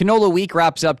Canola Week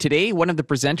wraps up today. One of the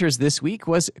presenters this week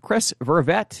was Chris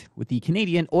Vervet with the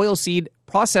Canadian Oilseed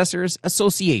Processors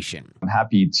Association. I'm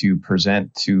happy to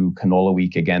present to Canola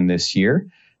Week again this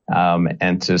year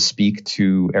and to speak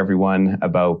to everyone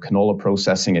about canola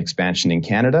processing expansion in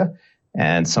Canada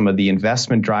and some of the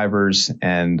investment drivers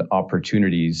and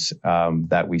opportunities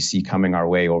that we see coming our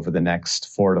way over the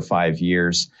next 4 to 5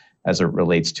 years as it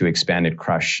relates to expanded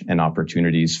crush and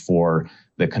opportunities for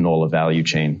the canola value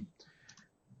chain.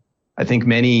 I think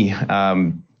many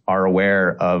are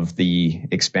aware of the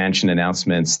expansion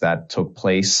announcements that took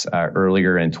place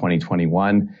earlier in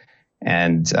 2021.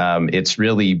 And it's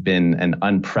really been an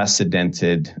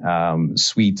unprecedented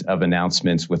suite of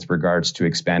announcements with regards to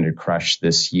expanded crush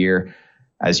this year.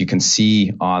 As you can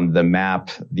see on the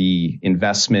map, the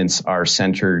investments are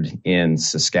centered in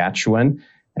Saskatchewan,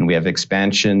 and we have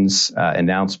expansions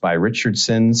announced by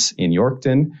Richardson's in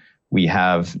Yorkton. We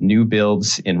have new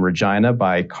builds in Regina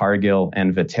by Cargill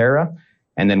and Viterra.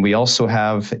 And then we also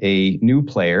have a new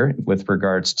player with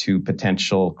regards to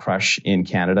potential crush in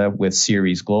Canada with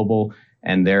Ceres Global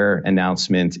and their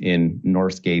announcement in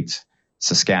Northgate,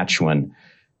 Saskatchewan.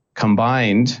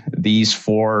 Combined, these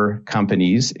 4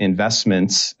 companies'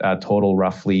 investments total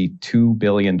roughly $2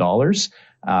 billion.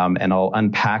 And I'll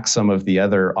unpack some of the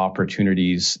other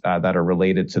opportunities that are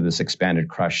related to this expanded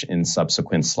crush in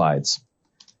subsequent slides.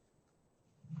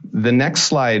 The next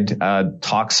slide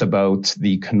talks about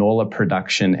the canola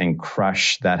production and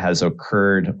crush that has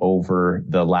occurred over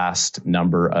the last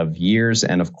number of years,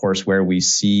 and of course where we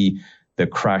see the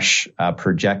crush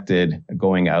projected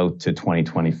going out to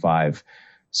 2025.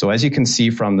 So as you can see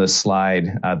from this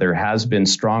slide, there has been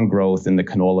strong growth in the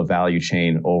canola value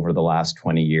chain over the last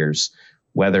 20 years,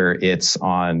 whether it's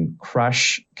on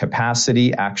crush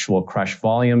capacity, actual crush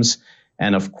volumes,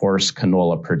 and of course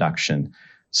canola production.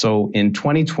 So in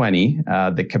 2020,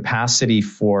 the capacity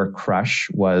for crush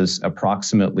was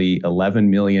approximately 11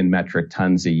 million metric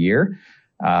tons a year.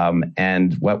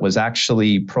 And what was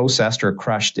actually processed or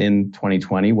crushed in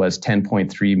 2020 was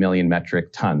 10.3 million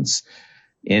metric tons.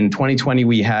 In 2020,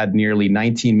 we had nearly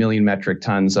 19 million metric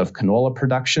tons of canola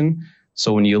production.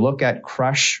 So when you look at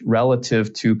crush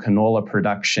relative to canola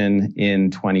production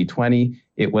in 2020,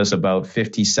 it was about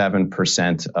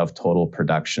 57% of total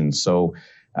production. So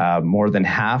more than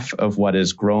half of what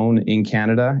is grown in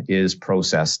Canada is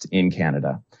processed in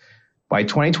Canada. By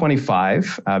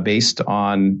 2025, based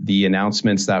on the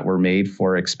announcements that were made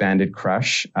for expanded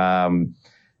crush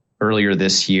earlier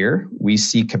this year, we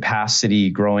see capacity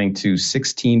growing to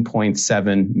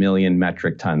 16.7 million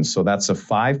metric tons. So that's a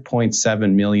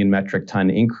 5.7 million metric ton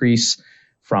increase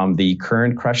from the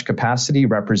current crush capacity,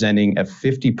 representing a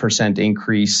 50%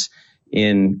 increase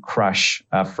in crush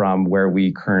from where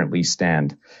we currently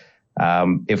stand.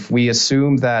 If we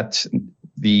assume that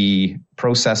the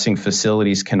processing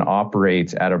facilities can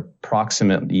operate at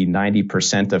approximately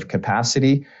 90% of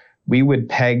capacity, we would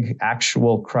peg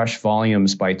actual crush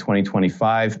volumes by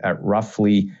 2025 at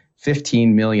roughly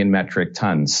 15 million metric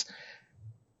tons.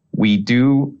 We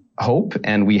do hope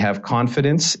and we have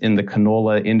confidence in the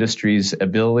canola industry's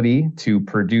ability to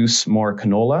produce more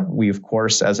canola. We, of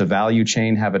course, as a value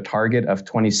chain, have a target of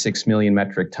 26 million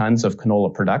metric tons of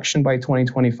canola production by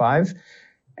 2025.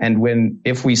 And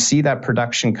if we see that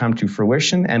production come to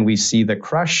fruition and we see the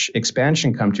crush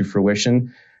expansion come to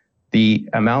fruition, the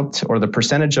amount or the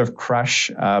percentage of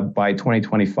crush by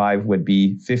 2025 would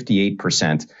be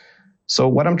 58%. So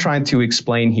what I'm trying to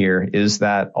explain here is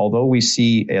that although we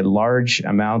see a large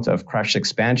amount of crush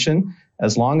expansion,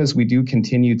 as long as we do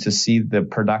continue to see the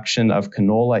production of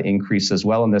canola increase as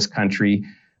well in this country,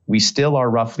 we still are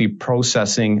roughly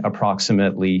processing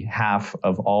approximately half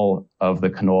of all of the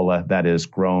canola that is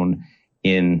grown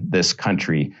in this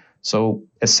country. So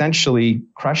essentially,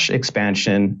 crush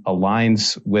expansion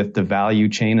aligns with the value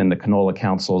chain and the Canola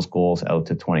Council's goals out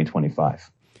to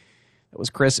 2025. That was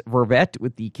Chris Vervet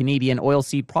with the Canadian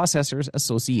Oilseed Processors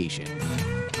Association.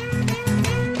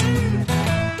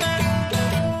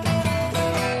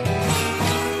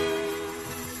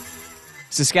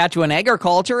 Saskatchewan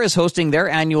Agriculture is hosting their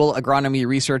annual agronomy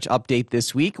research update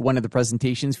this week. One of the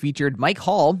presentations featured Mike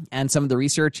Hall and some of the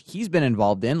research he's been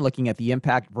involved in, looking at the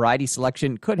impact variety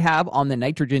selection could have on the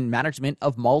nitrogen management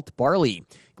of malt barley.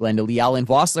 Glenda Lee Allen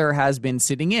Vossler has been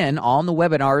sitting in on the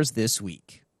webinars this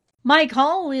week. Mike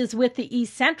Hall is with the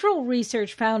East Central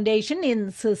Research Foundation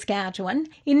in Saskatchewan.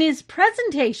 In his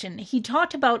presentation, he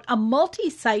talked about a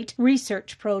multi-site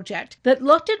research project that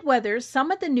looked at whether some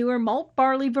of the newer malt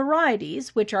barley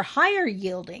varieties, which are higher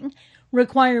yielding,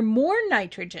 require more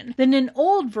nitrogen than an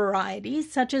old variety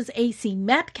such as AC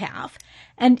Metcalf?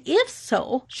 And if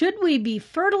so, should we be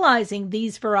fertilizing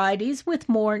these varieties with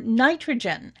more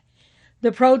nitrogen?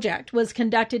 The project was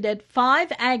conducted at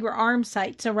 5 agri-ARM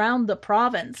sites around the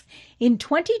province in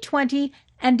 2020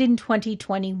 and in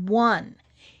 2021.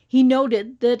 He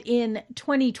noted that in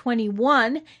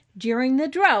 2021, during the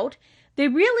drought, they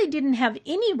really didn't have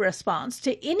any response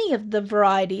to any of the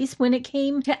varieties when it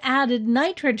came to added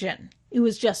nitrogen. It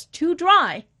was just too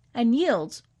dry, and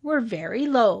yields were very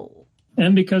low.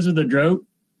 And because of the drought,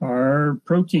 our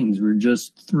proteins were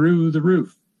just through the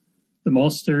roof. The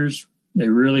maltsters, they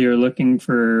really are looking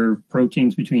for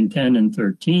proteins between 10 and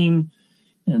 13,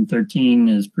 and 13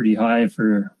 is pretty high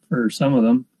for some of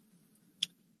them.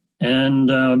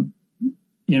 And,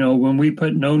 when we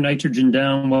put no nitrogen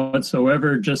down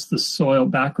whatsoever, just the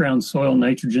background soil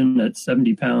nitrogen at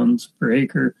 70 pounds per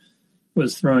acre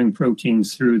was throwing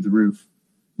proteins through the roof.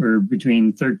 We're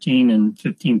between 13 and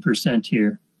 15%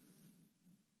 here.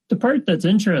 The part that's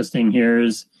interesting here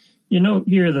is,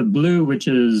 here the blue, which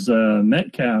is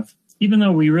Metcalf, even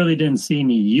though we really didn't see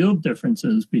any yield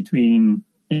differences between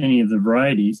any of the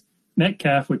varieties,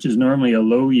 Metcalf, which is normally a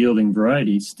low-yielding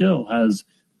variety, still has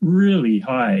really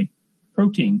high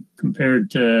protein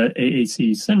compared to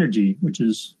AAC Synergy, which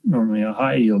is normally a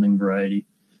high-yielding variety.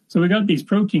 So we got these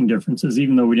protein differences,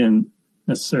 even though we didn't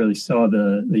necessarily saw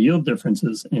the yield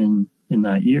differences in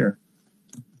that year.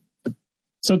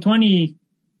 So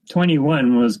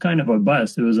 2021 was kind of a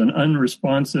bust. It was an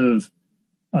unresponsive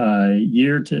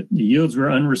year. The yields were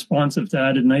unresponsive to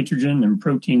added nitrogen, and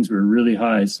proteins were really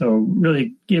high. So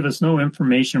really gave us no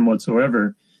information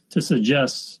whatsoever to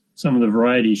suggest some of the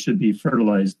varieties should be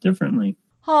fertilized differently.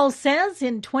 Hall says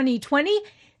in 2020,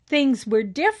 things were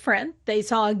different. They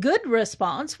saw a good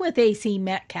response with AC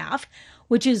Metcalf,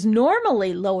 which is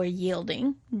normally lower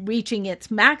yielding, reaching its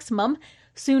maximum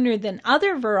sooner than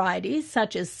other varieties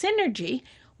such as Synergy,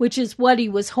 which is what he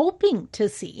was hoping to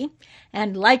see.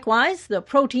 And likewise, the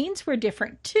proteins were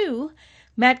different too.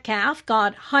 Metcalf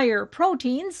got higher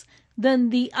proteins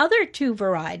than the other two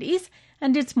varieties,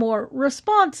 and it's more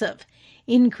responsive,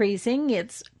 increasing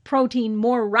its protein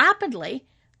more rapidly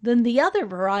than the other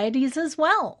varieties as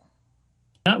well.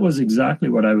 That was exactly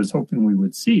what I was hoping we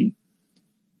would see,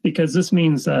 because this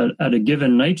means that at a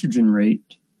given nitrogen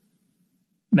rate,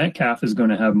 Metcalf is going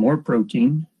to have more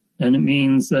protein, and it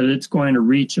means that it's going to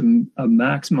reach a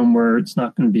maximum where it's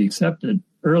not going to be accepted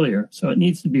earlier. So it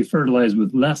needs to be fertilized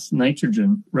with less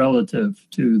nitrogen relative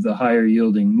to the higher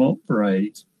yielding malt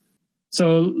varieties.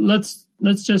 So let's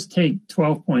just take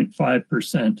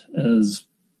 12.5% as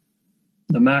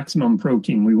the maximum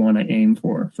protein we want to aim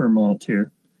for malt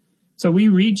here. So we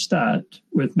reached that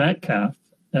with Metcalf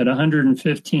at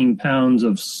 115 pounds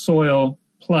of soil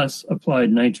plus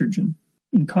applied nitrogen.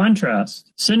 In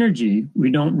contrast, Synergy,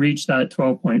 we don't reach that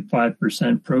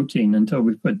 12.5% protein until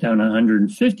we put down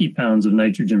 150 pounds of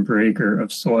nitrogen per acre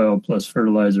of soil plus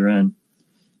fertilizer N.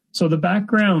 So the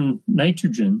background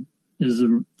nitrogen is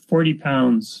 40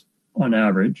 pounds on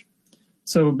average.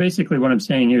 So basically what I'm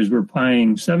saying here is we're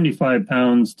applying 75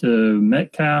 pounds to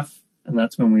Metcalf, and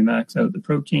that's when we max out the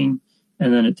protein.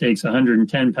 And then it takes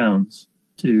 110 pounds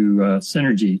to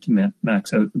Synergy to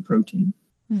max out the protein.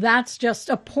 That's just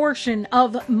a portion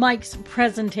of Mike's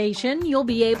presentation. You'll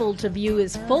be able to view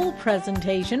his full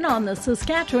presentation on the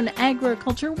Saskatchewan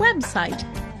Agriculture website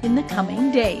in the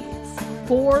coming days.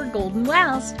 For Golden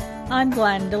West, I'm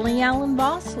Glendalee Allen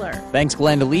Vossler. Thanks,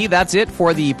 Glendalee. That's it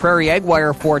for the Prairie Egg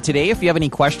Wire for today. If you have any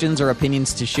questions or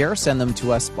opinions to share, send them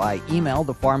to us by email,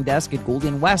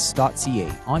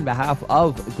 thefarmdesk@goldenwest.ca. On behalf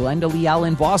of Glendalee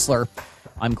Allen Vossler,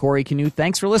 I'm Corey Canute.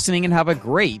 Thanks for listening and have a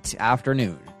great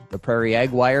afternoon. The Prairie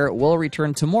Egg Wire will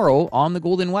return tomorrow on the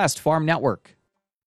Golden West Farm Network.